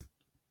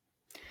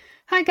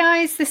Hi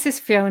guys, this is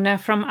Fiona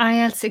from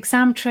IELTS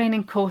Exam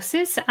Training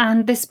Courses,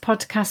 and this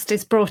podcast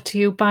is brought to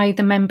you by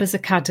the Members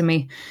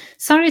Academy.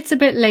 Sorry it's a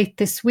bit late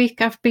this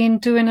week. I've been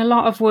doing a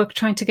lot of work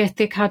trying to get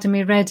the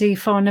Academy ready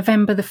for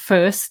November the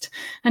 1st,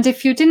 and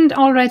if you didn't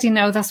already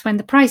know, that's when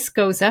the price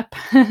goes up.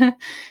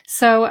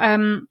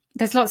 So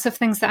there's lots of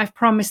things that I've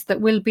promised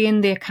that will be in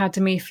the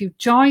Academy if you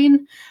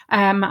join,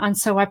 and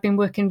so I've been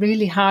working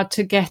really hard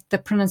to get the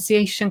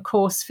pronunciation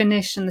course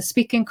finished and the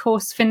speaking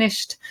course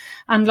finished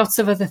and lots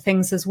of other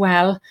things as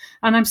well.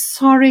 And I'm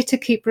sorry to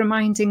keep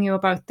reminding you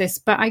about this,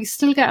 but I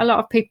still get a lot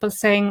of people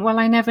saying, well,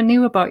 I never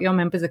knew about your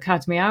Members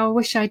Academy. I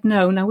wish I'd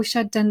known. I wish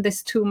I'd done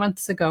this 2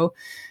 months ago.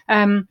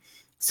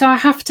 So I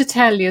have to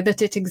tell you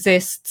that it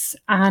exists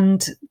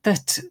and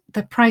that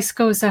the price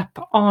goes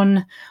up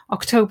on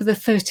October the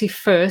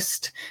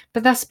 31st,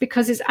 but that's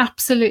because it's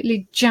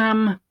absolutely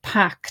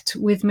jam-packed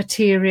with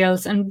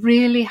materials and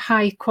really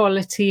high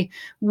quality,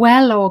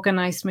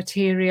 well-organized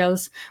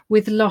materials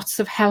with lots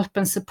of help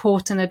and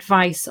support and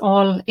advice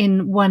all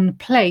in one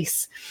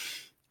place.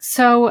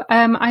 So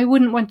I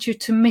wouldn't want you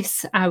to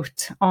miss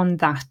out on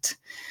that.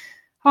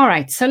 All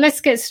right, so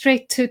let's get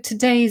straight to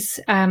today's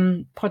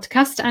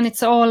podcast, and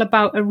it's all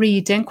about a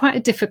reading, quite a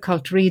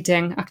difficult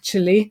reading,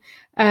 actually.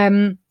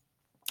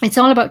 It's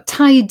all about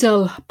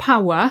tidal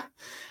power,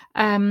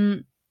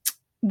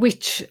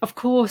 which, of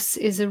course,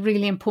 is a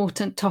really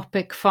important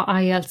topic for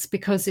IELTS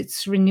because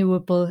it's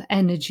renewable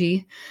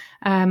energy.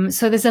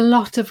 So there's a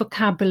lot of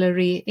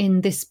vocabulary in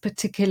this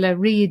particular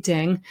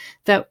reading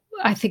that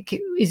I think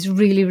is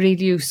really,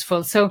 really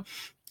useful. So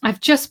I've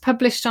just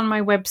published on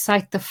my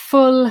website, the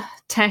full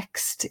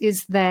text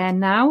is there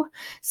now.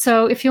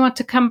 So if you want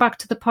to come back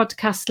to the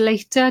podcast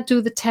later, do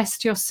the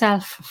test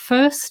yourself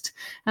first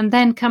and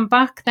then come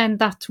back, then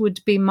that would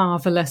be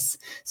marvelous.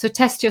 So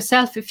test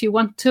yourself if you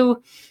want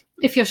to.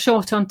 If you're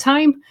short on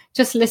time,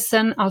 just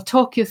listen. I'll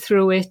talk you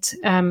through it.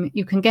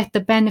 You can get the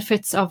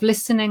benefits of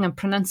listening and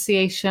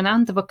pronunciation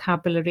and the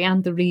vocabulary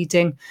and the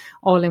reading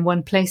all in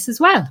one place as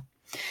well.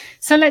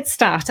 So let's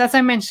start. As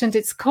I mentioned,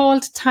 it's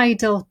called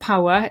Tidal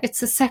Power.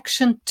 It's a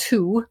section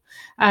 2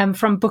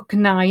 from book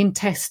 9,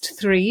 test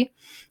 3.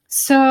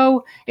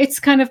 So it's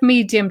kind of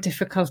medium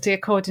difficulty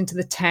according to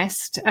the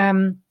test.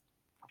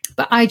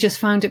 But I just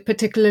found it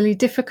particularly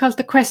difficult.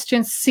 The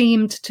questions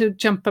seemed to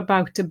jump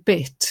about a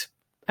bit.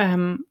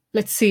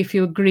 Let's see if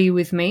you agree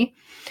with me.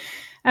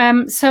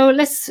 So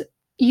let's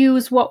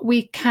use what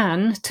we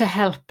can to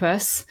help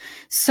us.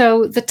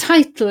 So the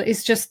title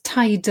is just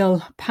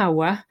tidal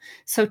power.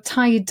 So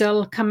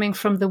tidal coming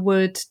from the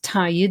word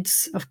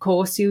tides, of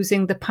course,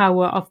 using the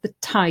power of the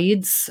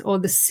tides or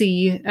the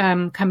sea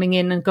coming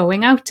in and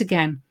going out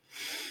again.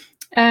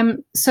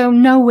 So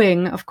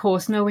knowing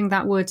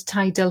that word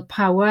tidal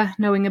power,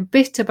 knowing a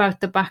bit about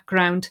the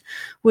background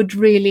would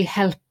really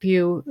help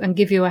you and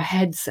give you a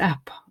heads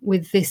up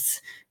with this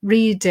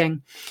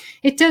reading.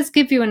 It does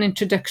give you an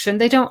introduction.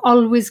 They don't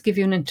always give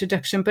you an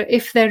introduction, but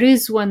if there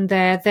is one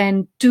there,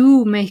 then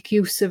do make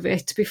use of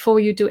it before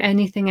you do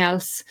anything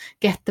else.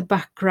 Get the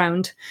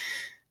background.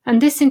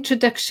 And this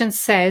introduction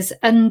says,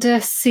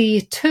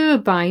 undersea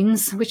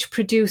turbines, which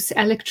produce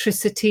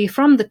electricity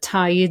from the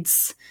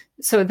tides,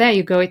 so there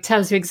you go, it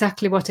tells you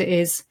exactly what it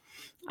is,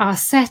 are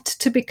set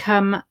to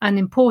become an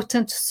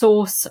important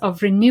source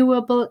of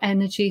renewable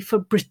energy for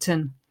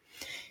Britain.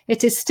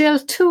 It is still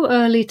too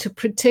early to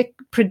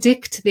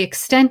predict the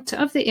extent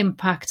of the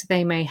impact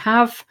they may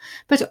have,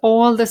 but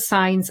all the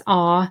signs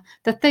are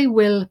that they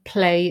will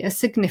play a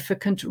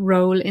significant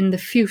role in the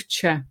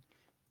future.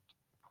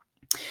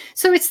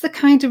 So it's the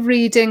kind of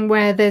reading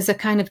where there's a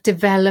kind of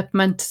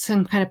development,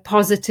 some kind of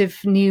positive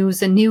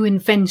news, a new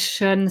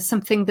invention,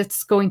 something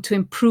that's going to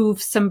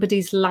improve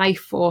somebody's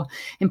life or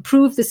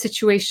improve the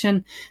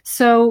situation.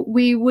 So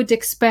we would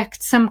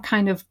expect some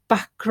kind of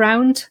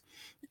background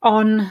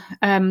on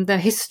the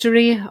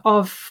history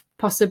of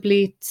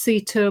possibly sea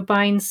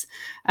turbines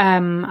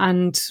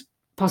and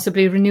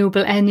possibly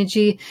renewable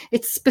energy.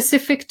 It's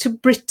specific to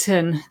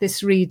Britain,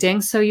 this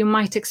reading, so you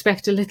might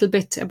expect a little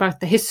bit about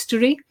the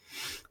history.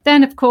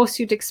 Then, of course,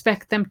 you'd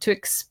expect them to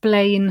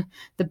explain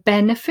the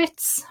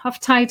benefits of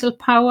tidal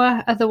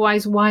power.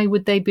 Otherwise, why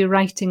would they be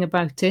writing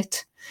about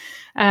it?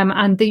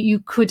 And that you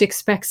could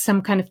expect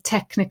some kind of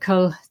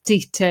technical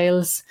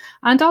details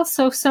and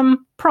also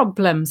some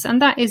problems.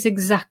 And that is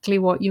exactly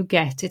what you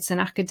get. It's an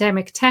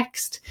academic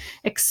text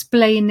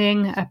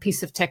explaining a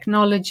piece of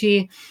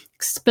technology,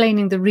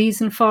 explaining the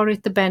reason for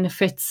it, the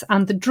benefits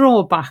and the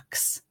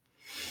drawbacks.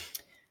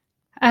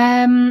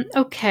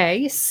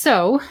 Okay,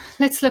 so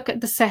let's look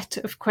at the set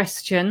of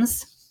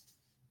questions.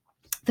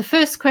 The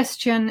first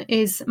question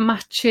is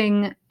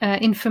matching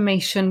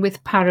information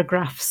with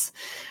paragraphs.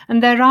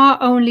 And there are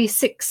only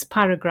 6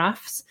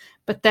 paragraphs,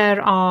 but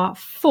there are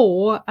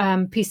 4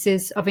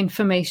 pieces of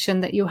information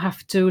that you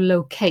have to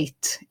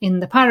locate in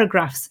the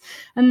paragraphs.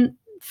 And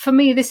for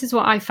me, this is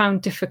what I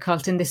found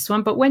difficult in this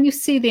one. But when you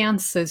see the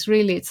answers,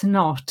 really, it's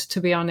not, to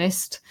be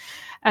honest.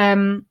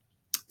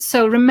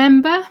 So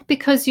remember,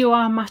 because you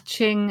are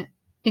matching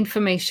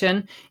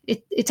information,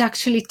 it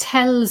actually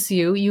tells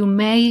you you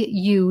may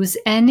use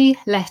any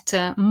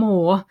letter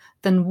more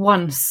than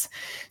once.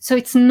 So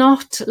it's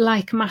not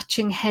like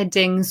matching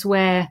headings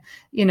where,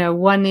 you know,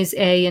 1 is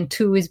A and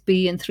 2 is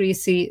B and 3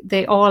 is C.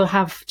 They all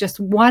have just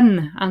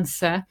one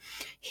answer.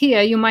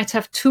 Here you might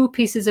have two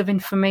pieces of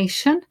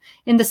information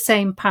in the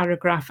same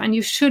paragraph, and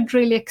you should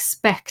really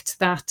expect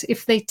that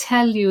if they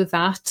tell you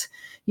that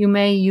you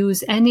may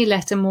use any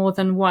letter more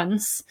than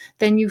once,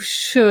 then you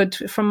should,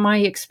 from my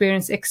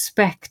experience,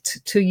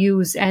 expect to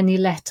use any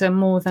letter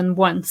more than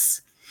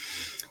once.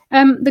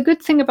 The good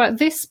thing about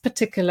this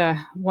particular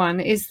one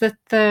is that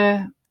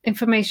the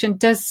information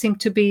does seem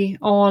to be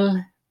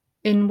all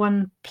in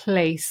one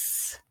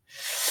place.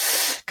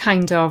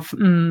 Kind of.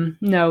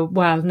 No,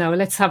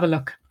 let's have a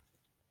look.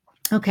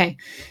 Okay,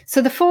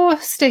 so the 4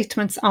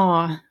 statements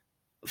are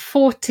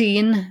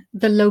 14,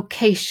 the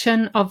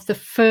location of the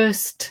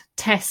first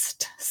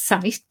test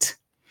site.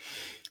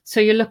 So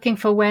you're looking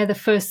for where the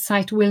first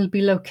site will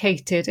be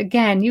located.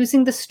 Again,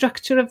 using the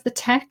structure of the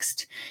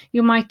text,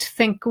 you might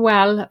think,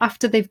 well,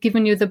 after they've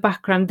given you the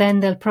background,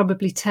 then they'll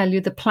probably tell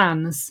you the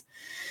plans.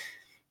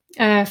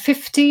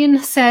 15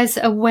 says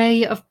a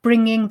way of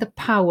bringing the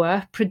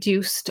power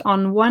produced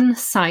on one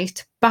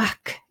site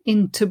back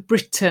into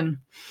Britain.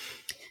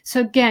 So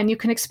again, you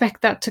can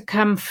expect that to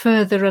come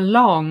further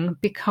along,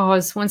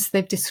 because once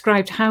they've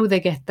described how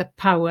they get the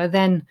power,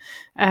 then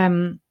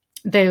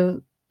they'll,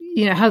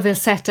 you know, how they'll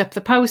set up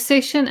the power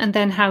station and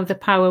then how the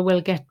power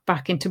will get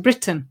back into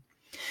Britain.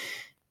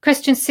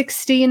 Question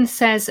 16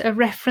 says a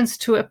reference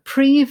to a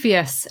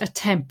previous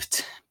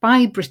attempt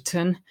by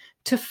Britain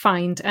to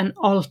find an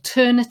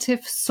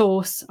alternative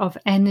source of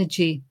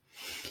energy.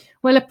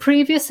 Well, a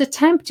previous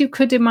attempt you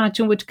could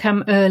imagine would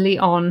come early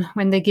on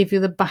when they give you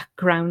the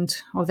background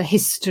or the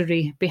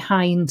history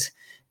behind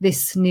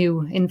this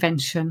new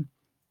invention.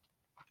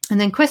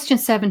 And then question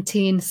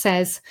 17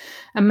 says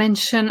a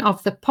mention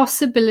of the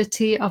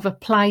possibility of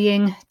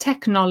applying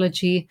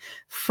technology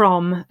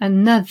from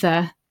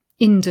another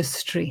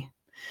industry.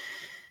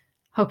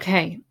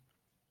 Okay,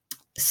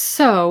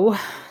 so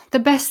the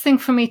best thing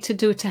for me to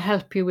do to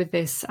help you with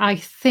this, I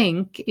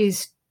think,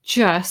 is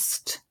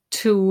just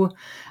to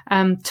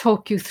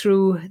talk you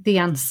through the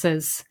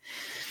answers.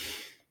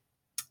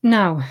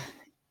 Now,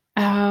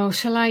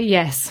 shall I?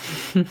 Yes.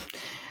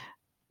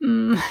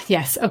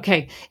 Yes,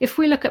 okay. If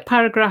we look at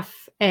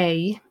paragraph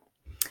A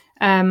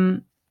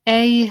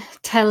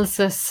tells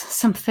us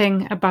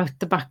something about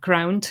the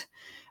background.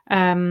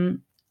 And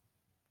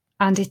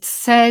it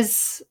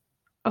says,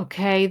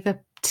 okay, the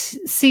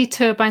sea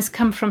turbines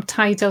come from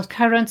tidal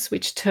currents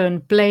which turn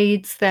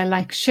blades. They're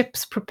like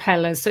ship's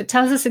propellers. So it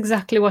tells us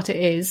exactly what it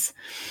is.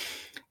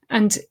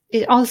 And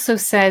it also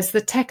says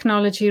the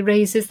technology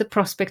raises the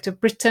prospect of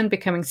Britain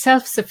becoming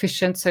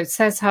self-sufficient. So it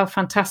says how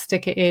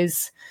fantastic it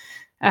is.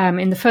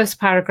 In the first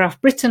paragraph,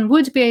 Britain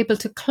would be able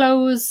to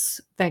close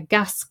their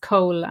gas,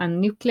 coal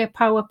and nuclear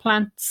power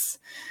plants.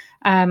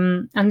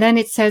 And then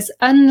it says,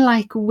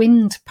 unlike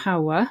wind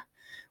power,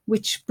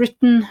 which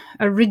Britain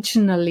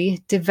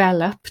originally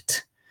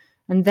developed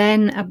and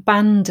then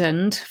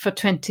abandoned for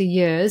 20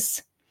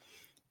 years,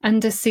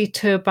 undersea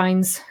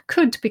turbines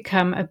could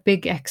become a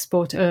big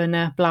export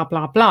earner, blah,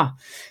 blah, blah.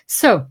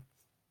 So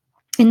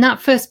in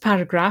that first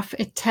paragraph,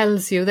 it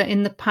tells you that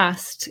in the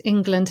past,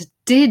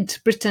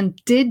 Britain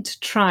did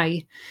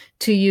try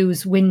to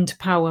use wind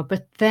power,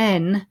 but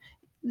then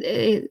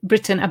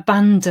Britain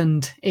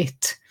abandoned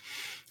it.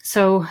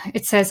 So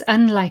it says,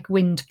 unlike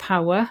wind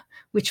power,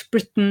 which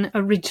Britain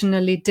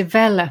originally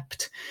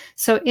developed.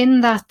 So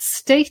in that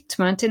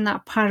statement, in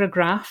that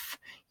paragraph,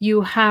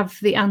 you have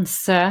the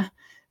answer,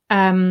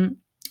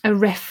 a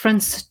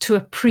reference to a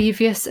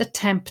previous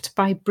attempt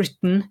by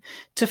Britain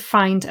to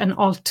find an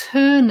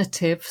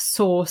alternative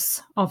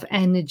source of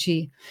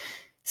energy.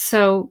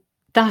 So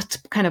that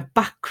kind of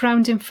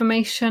background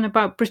information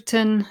about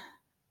Britain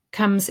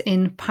comes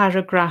in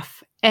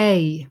paragraph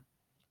A.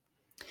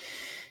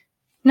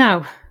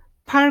 Now,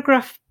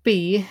 paragraph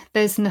B,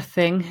 there's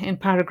nothing in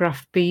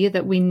paragraph B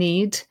that we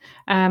need.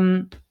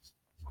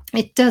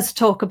 It does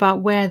talk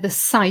about where the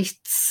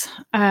sites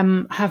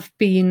have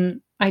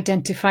been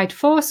identified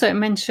for. So it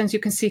mentions, you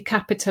can see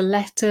capital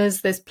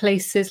letters. There's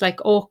places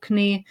like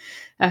Orkney,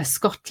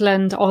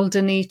 Scotland,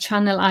 Alderney,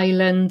 Channel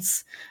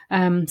Islands,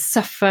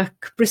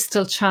 Suffolk,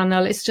 Bristol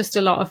Channel. It's just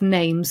a lot of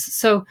names.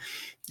 So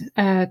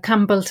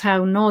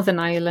Campbelltown, Northern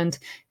Ireland,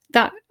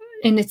 that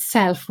in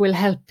itself will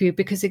help you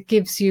because it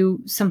gives you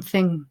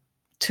something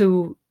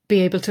to be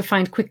able to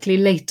find quickly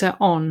later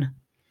on.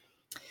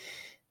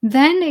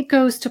 Then it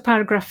goes to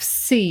paragraph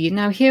C.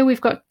 Now here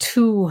we've got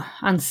 2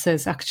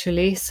 answers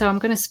actually, so I'm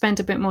going to spend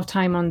a bit more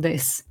time on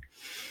this.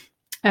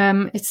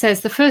 It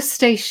says the first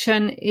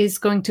station is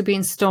going to be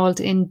installed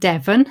in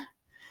Devon.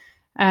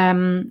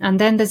 And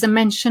then there's a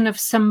mention of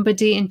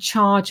somebody in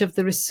charge of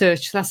the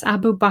research. That's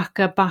Abu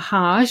Bakr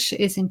Bahaj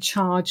is in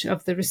charge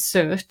of the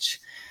research.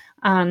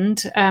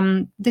 And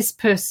this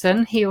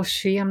person, he or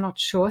she, I'm not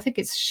sure, I think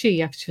it's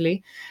she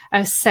actually,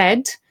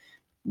 said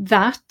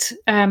that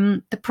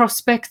the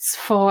prospects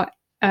for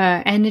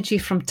energy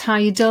from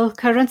tidal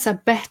currents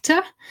are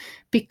better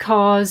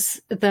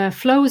because the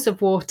flows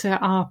of water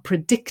are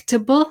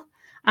predictable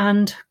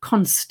and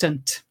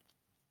constant.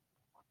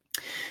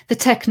 The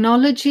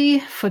technology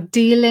for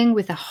dealing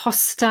with a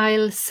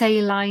hostile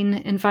saline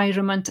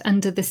environment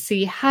under the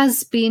sea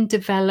has been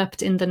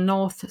developed in the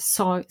North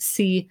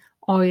Sea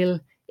oil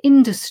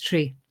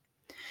industry.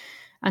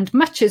 And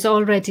much is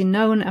already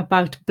known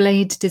about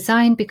blade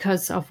design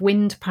because of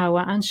wind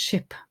power and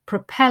ship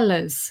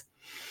propellers.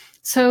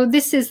 So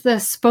this is the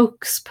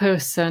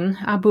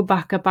spokesperson, Abu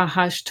Bakr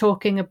Bahaj,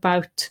 talking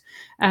about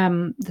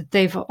that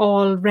they've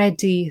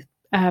already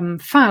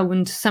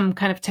found some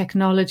kind of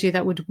technology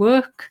that would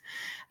work,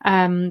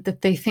 that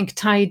they think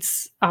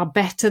tides are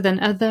better than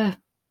other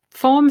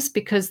forms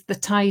because the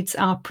tides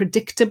are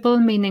predictable,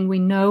 meaning we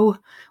know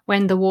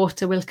when the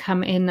water will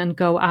come in and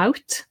go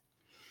out.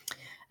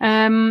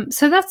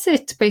 So that's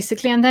it,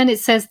 basically. And then it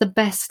says the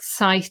best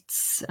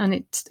sites, and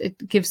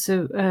it gives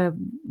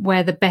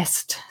where the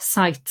best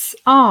sites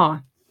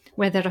are,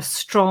 where there are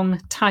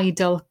strong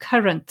tidal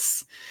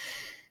currents.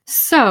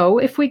 So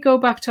if we go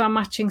back to our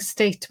matching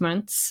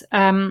statements,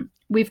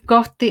 we've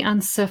got the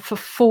answer for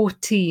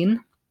 14,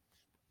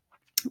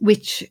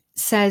 which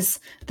says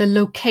the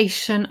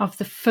location of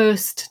the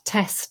first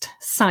test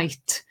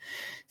site.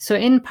 So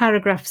in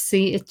paragraph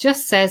C, it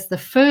just says the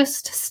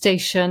first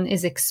station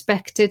is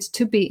expected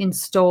to be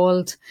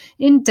installed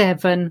in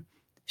Devon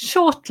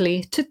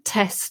shortly to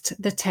test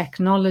the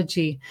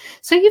technology.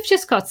 So you've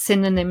just got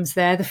synonyms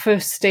there. The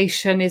first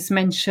station is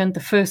mentioned,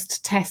 the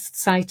first test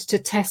site to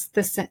test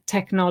the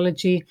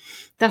technology.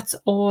 That's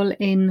all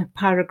in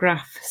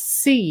paragraph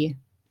C.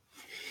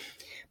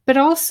 But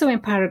also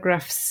in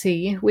paragraph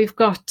C, we've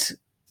got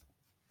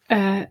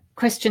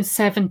question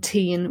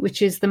 17,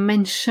 which is the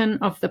mention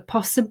of the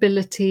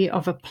possibility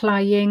of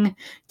applying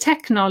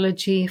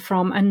technology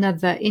from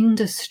another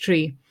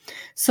industry.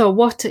 So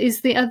what is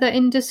the other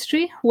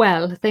industry?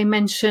 Well, they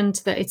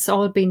mentioned that it's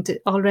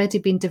already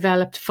been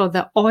developed for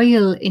the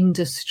oil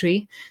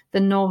industry,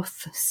 the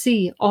North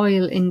Sea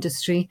oil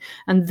industry,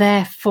 and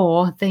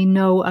therefore they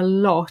know a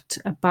lot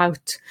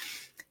about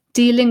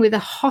dealing with a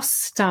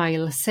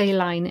hostile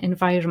saline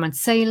environment.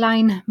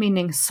 Saline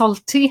meaning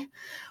salty,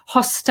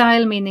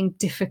 hostile meaning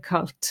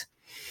difficult.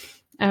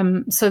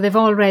 So they've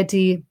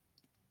already,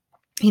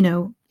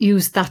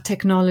 used that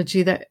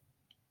technology that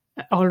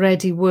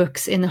already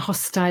works in a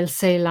hostile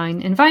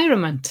saline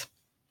environment.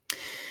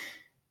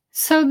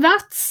 So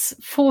that's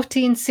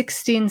 14,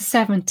 16,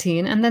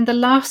 17. And then the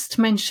last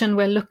mention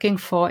we're looking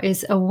for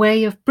is a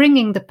way of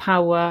bringing the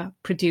power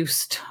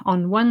produced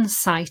on one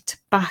site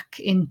back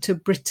into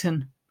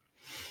Britain.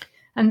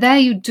 And there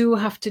you do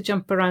have to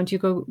jump around. You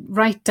go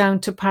right down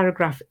to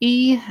paragraph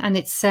E, and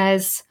it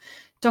says,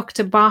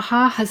 Dr.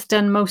 Baha has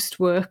done most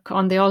work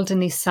on the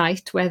Alderney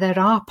site where there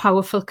are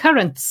powerful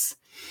currents.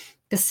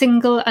 The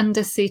single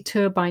undersea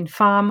turbine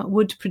farm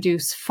would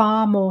produce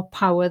far more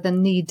power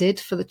than needed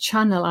for the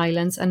Channel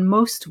Islands, and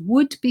most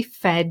would be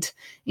fed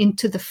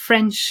into the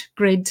French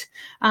grid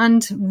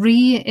and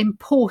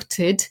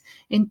re-imported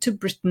into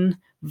Britain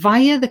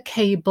via the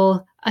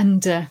cable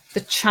under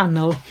the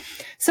channel.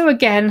 So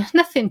again,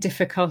 nothing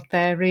difficult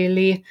there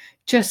really,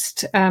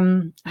 just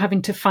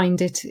having to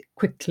find it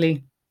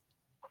quickly.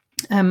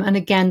 And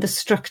again, the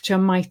structure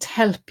might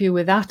help you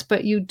with that,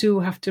 but you do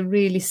have to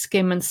really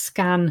skim and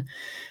scan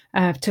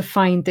to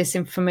find this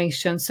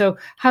information. So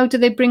how do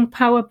they bring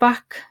power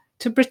back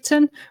to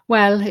Britain?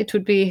 Well, it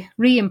would be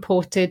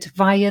re-imported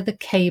via the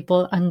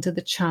cable under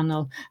the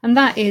channel, and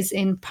that is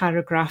in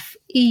paragraph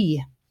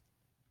E.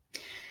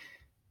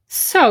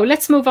 So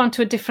let's move on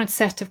to a different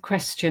set of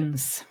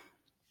questions.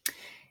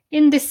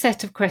 In this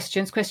set of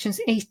questions,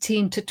 questions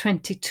 18 to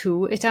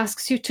 22, it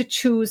asks you to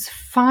choose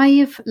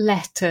 5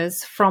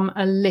 letters from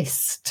a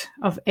list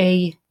of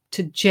A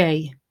to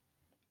J.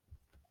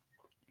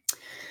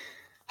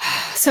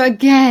 So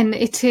again,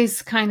 it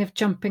is kind of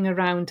jumping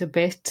around a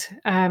bit,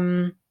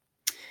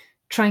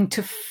 trying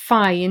to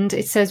find,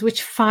 it says,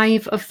 which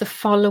 5 of the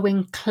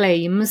following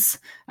claims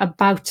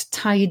about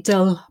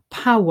tidal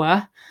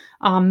power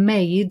are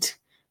made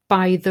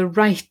by the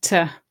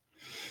writer.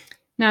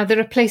 Now, there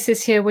are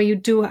places here where you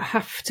do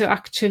have to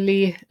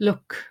actually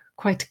look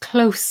quite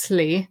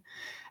closely.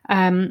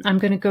 I'm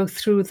going to go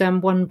through them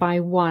one by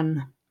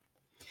one.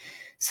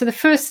 So the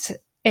first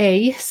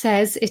A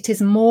says it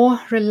is a more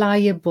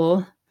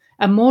reliable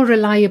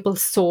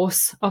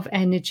source of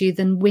energy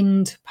than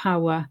wind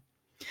power.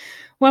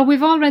 Well,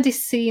 we've already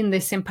seen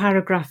this in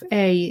paragraph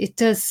A. It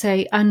does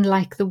say,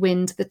 unlike the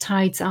wind, the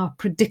tides are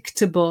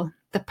predictable.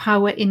 The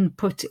power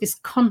input is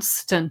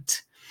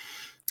constant.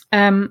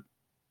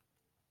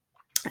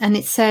 And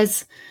it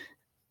says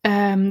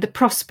the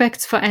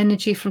prospects for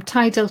energy from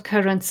tidal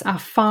currents are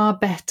far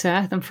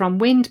better than from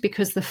wind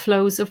because the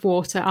flows of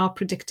water are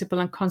predictable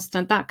and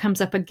constant. That comes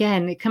up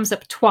again. It comes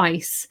up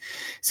twice.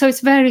 So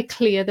it's very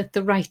clear that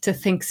the writer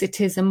thinks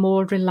it is a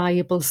more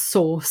reliable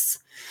source.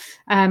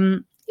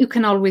 You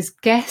can always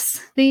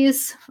guess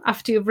these.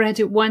 After you've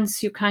read it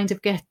once, you kind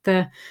of get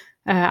the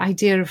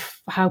idea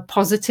of how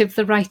positive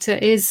the writer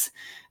is.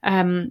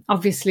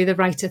 Obviously, the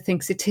writer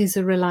thinks it is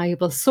a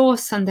reliable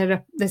source, and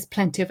there's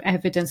plenty of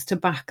evidence to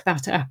back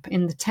that up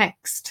in the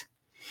text.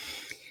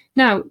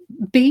 Now,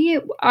 B,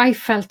 I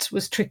felt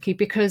was tricky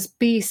because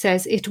B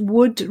says it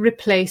would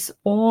replace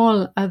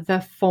all other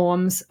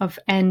forms of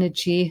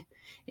energy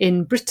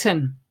in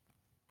Britain.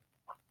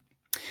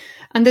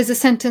 And there's a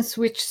sentence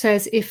which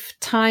says if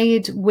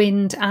tide,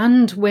 wind,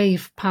 and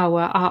wave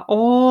power are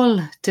all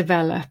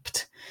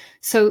developed.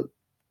 So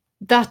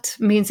that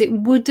means it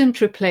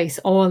wouldn't replace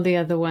all the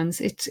other ones.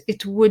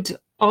 It would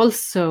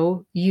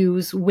also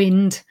use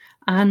wind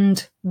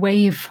and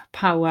wave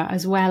power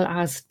as well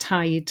as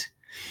tide.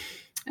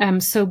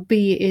 So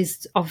B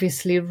is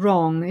obviously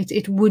wrong.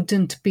 It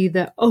wouldn't be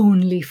the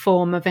only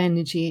form of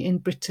energy in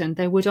Britain.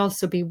 There would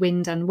also be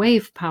wind and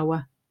wave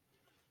power.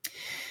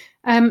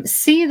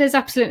 C, there's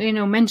absolutely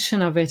no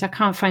mention of it. I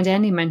can't find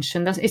any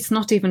mention. It's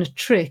not even a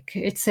trick.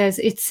 It says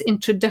its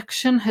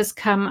introduction has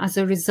come as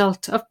a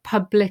result of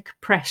public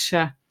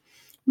pressure.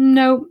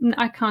 No,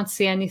 I can't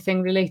see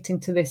anything relating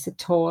to this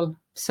at all.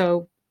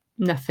 So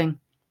nothing.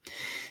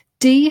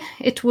 D,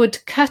 it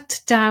would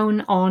cut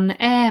down on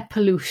air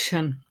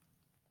pollution.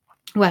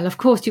 Well, of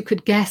course, you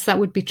could guess that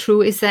would be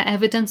true. Is there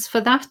evidence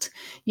for that?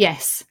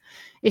 Yes.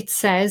 It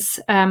says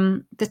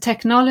the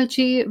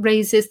technology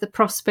raises the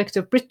prospect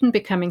of Britain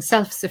becoming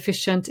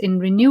self-sufficient in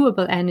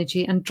renewable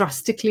energy and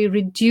drastically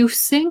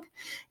reducing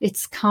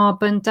its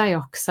carbon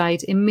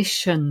dioxide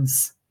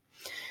emissions.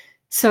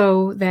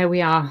 So there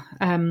we are.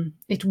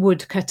 It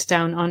would cut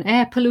down on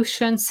air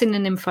pollution.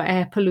 Synonym for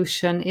air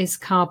pollution is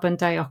carbon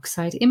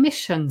dioxide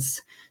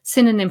emissions.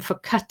 Synonym for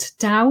cut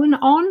down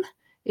on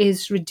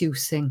is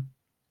reducing.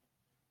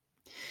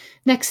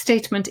 Next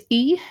statement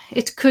E,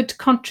 it could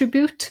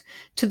contribute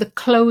to the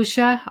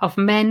closure of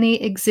many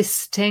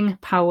existing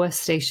power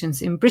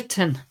stations in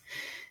Britain.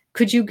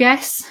 Could you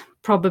guess?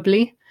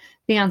 Probably.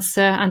 The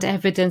answer and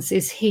evidence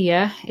is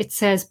here. It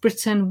says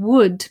Britain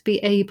would be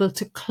able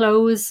to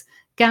close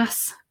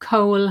gas,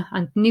 coal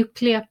and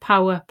nuclear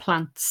power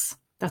plants.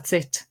 That's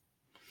it.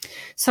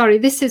 Sorry,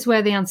 this is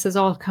where the answers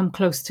all come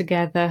close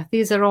together.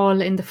 These are all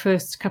in the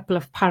first couple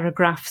of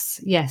paragraphs.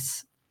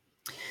 Yes.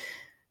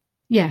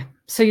 Yeah,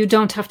 so you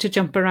don't have to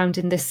jump around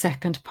in this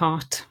second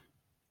part.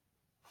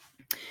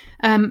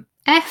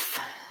 F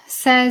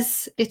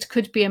says it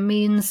could be a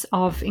means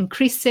of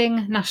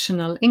increasing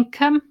national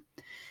income.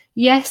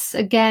 Yes,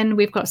 again,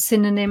 we've got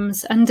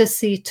synonyms.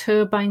 Undersea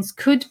turbines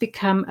could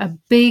become a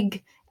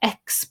big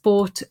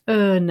export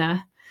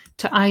earner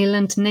to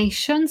island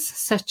nations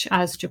such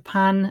as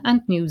Japan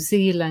and New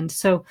Zealand.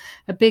 So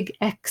a big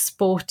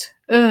export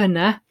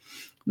earner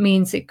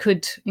means it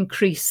could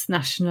increase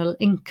national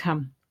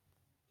income.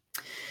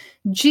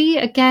 G,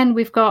 again,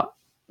 we've got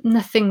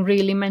nothing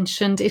really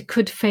mentioned. It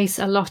could face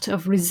a lot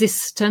of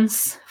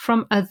resistance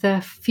from other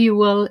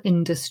fuel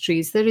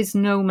industries. There is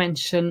no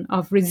mention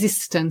of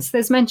resistance.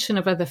 There's mention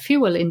of other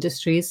fuel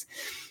industries,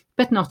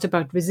 but not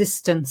about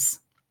resistance.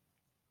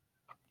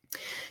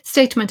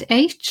 Statement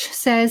H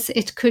says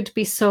it could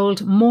be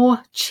sold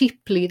more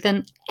cheaply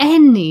than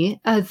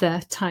any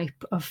other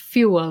type of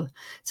fuel.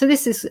 So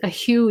this is a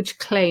huge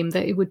claim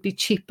that it would be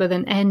cheaper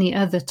than any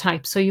other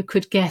type. So you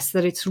could guess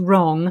that it's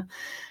wrong.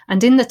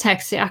 And in the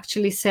text, it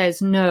actually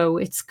says, no,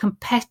 it's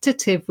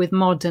competitive with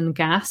modern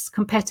gas,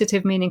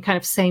 competitive meaning kind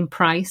of same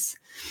price.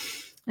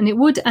 And it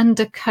would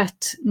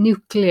undercut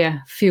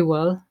nuclear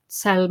fuel,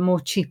 sell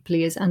more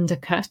cheaply is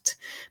undercut,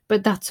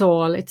 but that's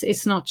all.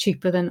 It's not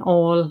cheaper than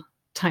all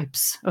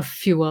types of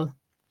fuel.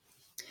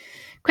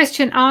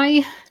 Question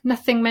I,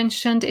 nothing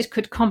mentioned. It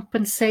could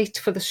compensate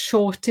for the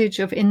shortage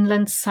of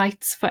inland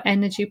sites for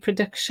energy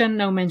production.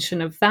 No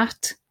mention of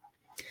that.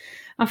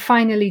 And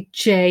finally,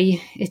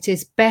 J, it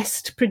is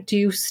best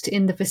produced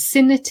in the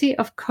vicinity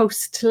of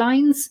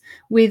coastlines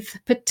with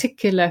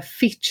particular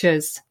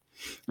features.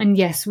 And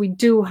yes, we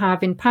do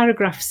have in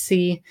paragraph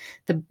C,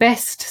 the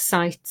best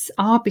sites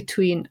are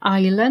between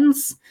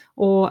islands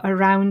or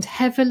around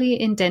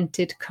heavily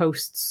indented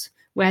coasts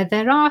where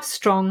there are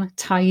strong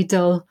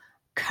tidal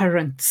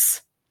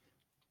currents.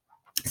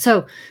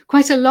 So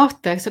quite a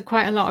lot there, so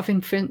quite a lot of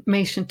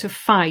information to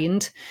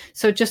find.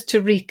 So just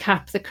to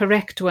recap the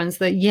correct ones,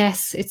 that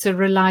yes, it's a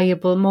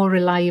reliable, more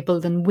reliable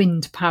than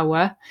wind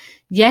power.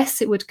 Yes,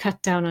 it would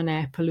cut down on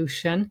air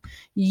pollution.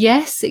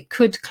 Yes, it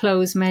could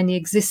close many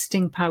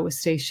existing power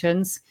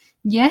stations.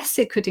 Yes,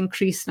 it could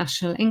increase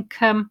national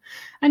income.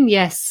 And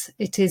yes,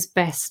 it is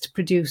best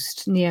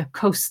produced near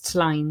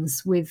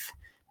coastlines with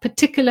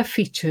particular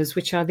features,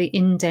 which are the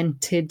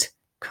indented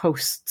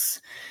coasts.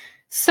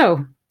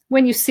 So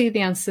when you see the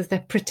answers,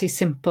 they're pretty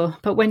simple,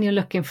 but when you're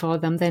looking for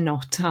them, they're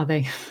not, are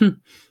they?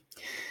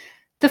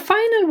 The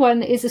final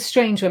one is a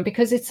strange one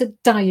because it's a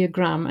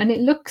diagram and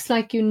it looks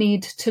like you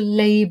need to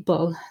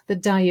label the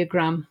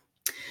diagram.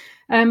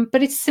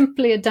 But it's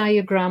simply a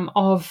diagram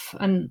of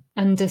an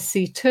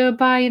undersea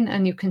turbine,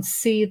 and you can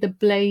see the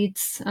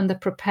blades and the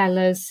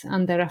propellers,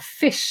 and there are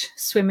fish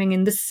swimming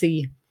in the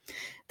sea.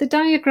 The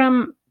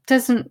diagram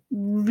doesn't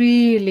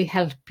really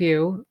help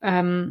you.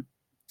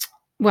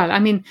 well, I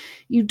mean,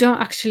 you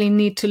don't actually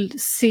need to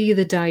see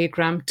the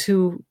diagram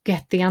to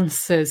get the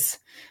answers.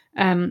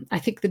 I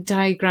think the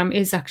diagram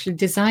is actually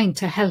designed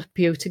to help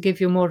you, to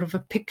give you more of a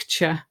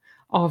picture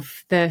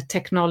of the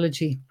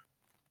technology.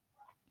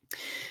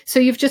 So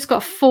you've just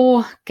got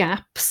 4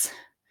 gaps,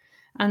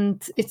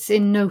 and it's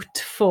in note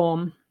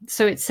form.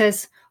 So it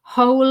says,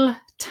 whole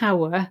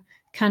tower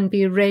can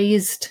be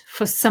raised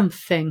for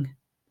something,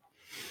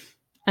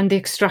 and the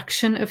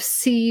extraction of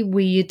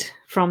seaweed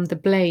from the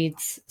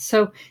blades.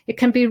 So it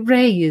can be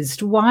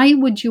raised. Why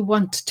would you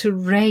want to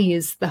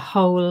raise the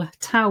whole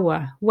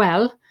tower?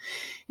 Well,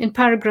 in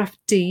paragraph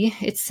D,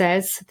 it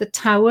says the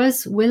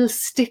towers will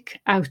stick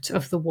out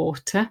of the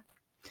water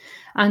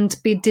and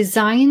be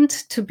designed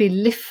to be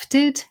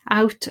lifted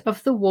out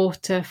of the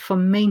water for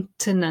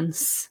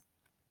maintenance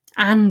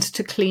and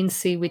to clean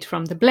seaweed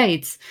from the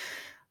blades.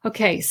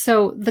 Okay,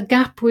 so the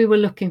gap we were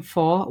looking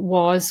for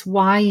was,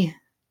 why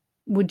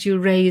would you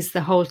raise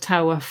the whole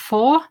tower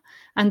for?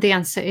 And the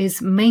answer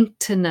is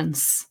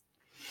maintenance.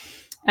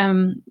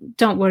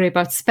 Don't worry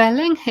about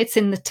spelling, it's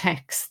in the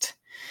text.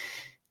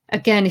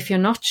 Again, if you're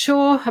not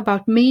sure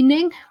about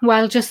meaning,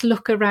 well, just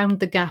look around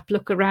the gap,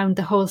 look around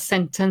the whole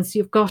sentence.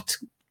 You've got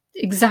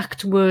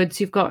exact words.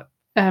 You've got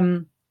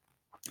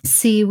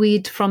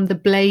seaweed from the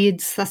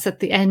blades, that's at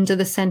the end of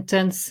the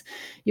sentence.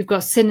 You've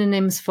got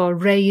synonyms for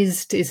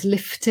raised is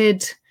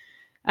lifted.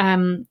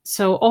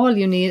 So all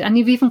you need, and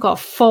you've even got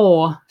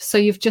for, so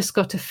you've just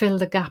got to fill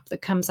the gap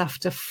that comes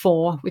after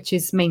for, which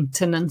is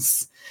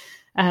maintenance.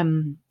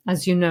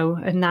 As you know,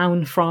 a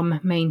noun from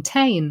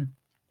maintain.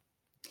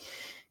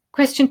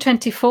 Question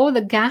 24,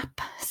 the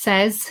gap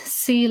says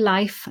sea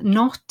life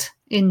not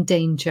in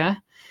danger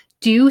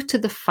due to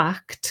the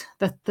fact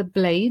that the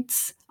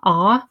blades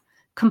are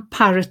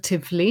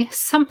comparatively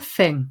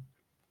something.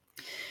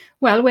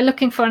 Well, we're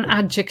looking for an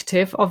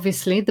adjective,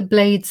 obviously. The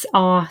blades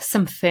are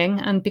something,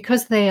 and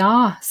because they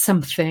are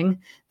something,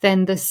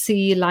 then the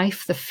sea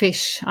life, the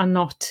fish, are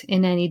not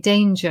in any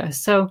danger.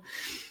 So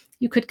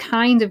you could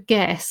kind of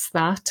guess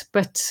that,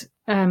 but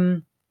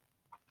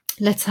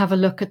let's have a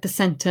look at the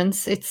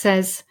sentence. It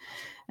says,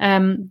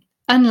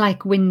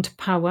 unlike wind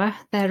power,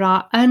 there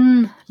are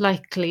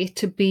unlikely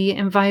to be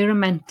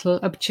environmental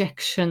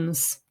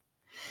objections.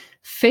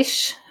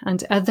 Fish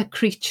and other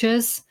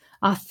creatures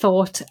are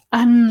thought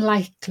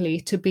unlikely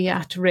to be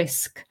at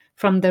risk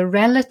from the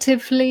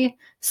relatively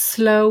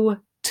slow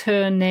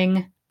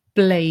turning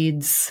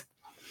blades.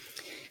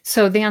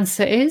 So the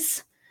answer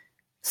is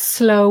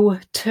slow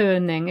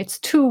turning. It's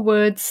 2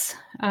 words.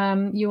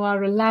 You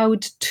are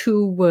allowed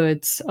 2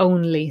 words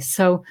only.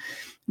 So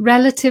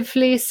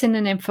relatively,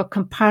 synonym for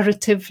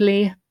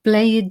comparatively.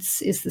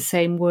 Blades is the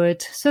same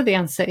word. So the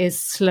answer is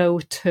slow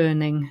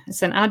turning.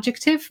 It's an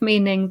adjective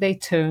meaning they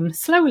turn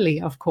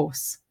slowly, of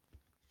course.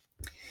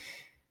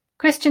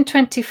 Question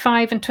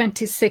 25 and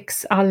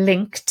 26 are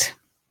linked.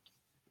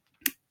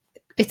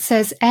 It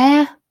says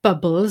air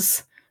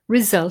bubbles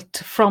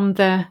result from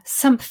the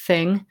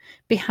something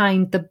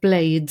behind the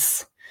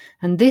blades,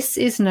 and this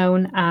is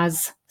known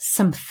as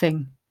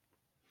something.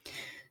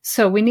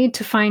 So we need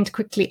to find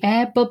quickly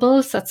air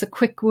bubbles. That's a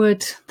quick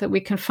word that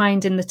we can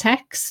find in the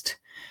text.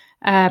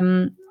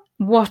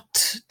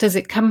 What does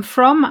it come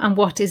from and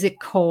what is it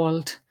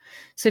called?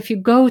 So if you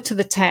go to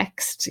the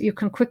text, you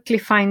can quickly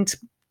find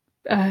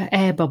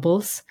air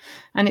bubbles,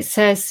 and it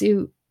says,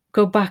 you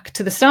go back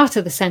to the start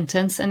of the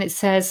sentence and it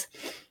says,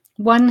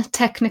 one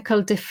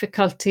technical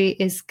difficulty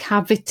is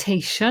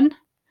cavitation,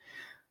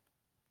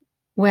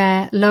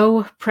 where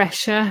low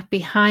pressure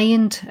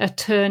behind a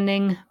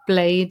turning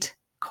blade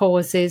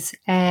causes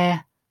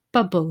air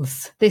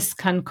bubbles. This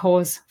can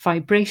cause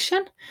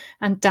vibration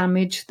and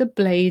damage the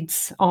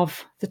blades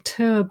of the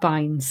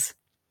turbines.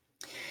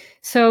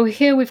 So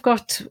here we've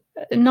got,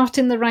 not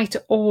in the right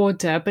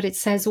order, but it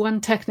says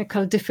one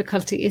technical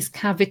difficulty is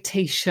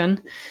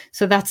cavitation.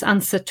 So that's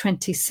answer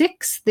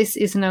 26. This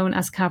is known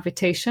as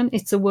cavitation.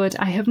 It's a word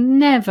I have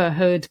never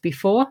heard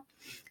before.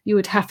 You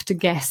would have to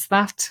guess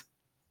that.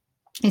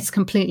 It's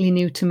completely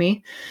new to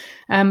me.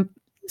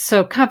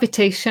 So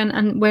cavitation,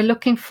 and we're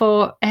looking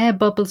for air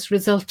bubbles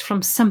result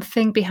from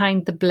something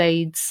behind the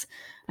blades.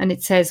 And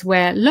it says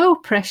where low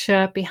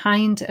pressure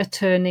behind a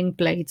turning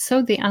blade.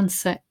 So the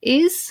answer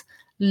is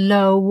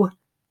low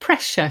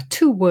pressure.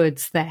 2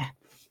 words there.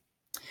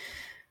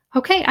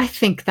 Okay, I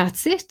think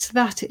that's it.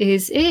 That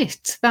is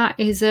it. That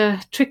is a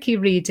tricky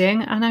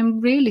reading, and I'm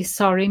really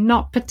sorry,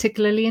 not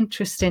particularly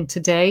interesting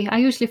today. I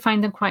usually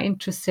find them quite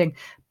interesting,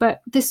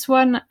 but this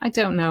one, I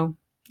don't know.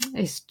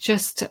 It's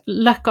just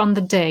luck on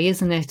the day,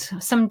 isn't it?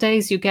 Some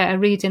days you get a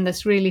reading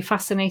that's really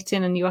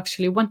fascinating and you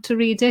actually want to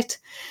read it,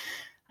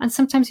 and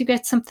sometimes you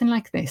get something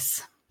like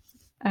this.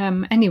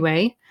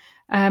 Anyway,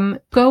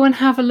 go and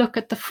have a look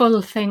at the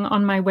full thing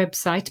on my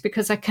website,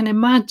 because I can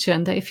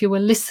imagine that if you were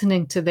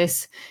listening to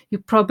this, you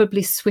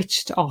probably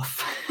switched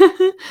off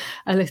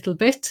a little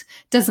bit.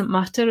 Doesn't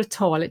matter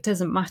at all. It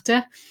doesn't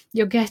matter.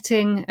 You're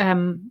getting,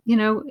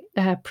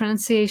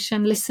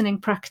 pronunciation, listening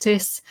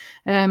practice.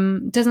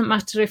 Doesn't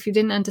matter if you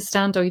didn't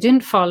understand or you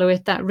didn't follow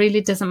it. That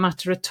really doesn't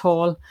matter at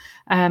all.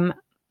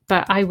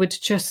 but I would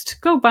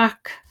just go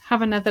back,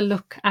 have another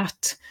look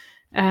at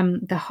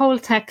the whole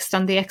text,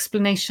 and the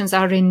explanations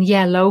are in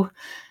yellow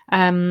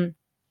on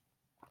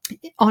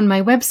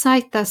my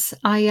website. That's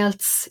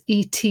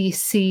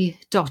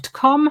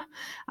ieltsetc.com.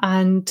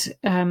 And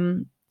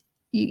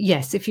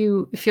yes, if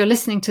you're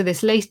listening to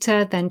this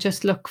later, then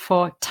just look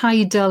for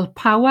Tidal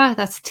Power.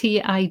 That's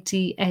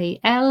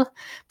TIDAL.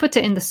 Put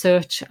it in the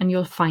search and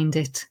you'll find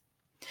it.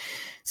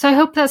 So I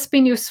hope that's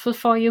been useful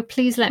for you.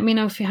 Please let me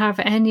know if you have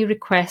any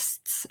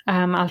requests.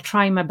 I'll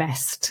try my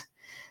best.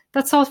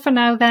 That's all for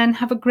now then.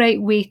 Have a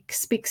great week.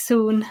 Speak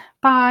soon.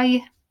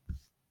 Bye.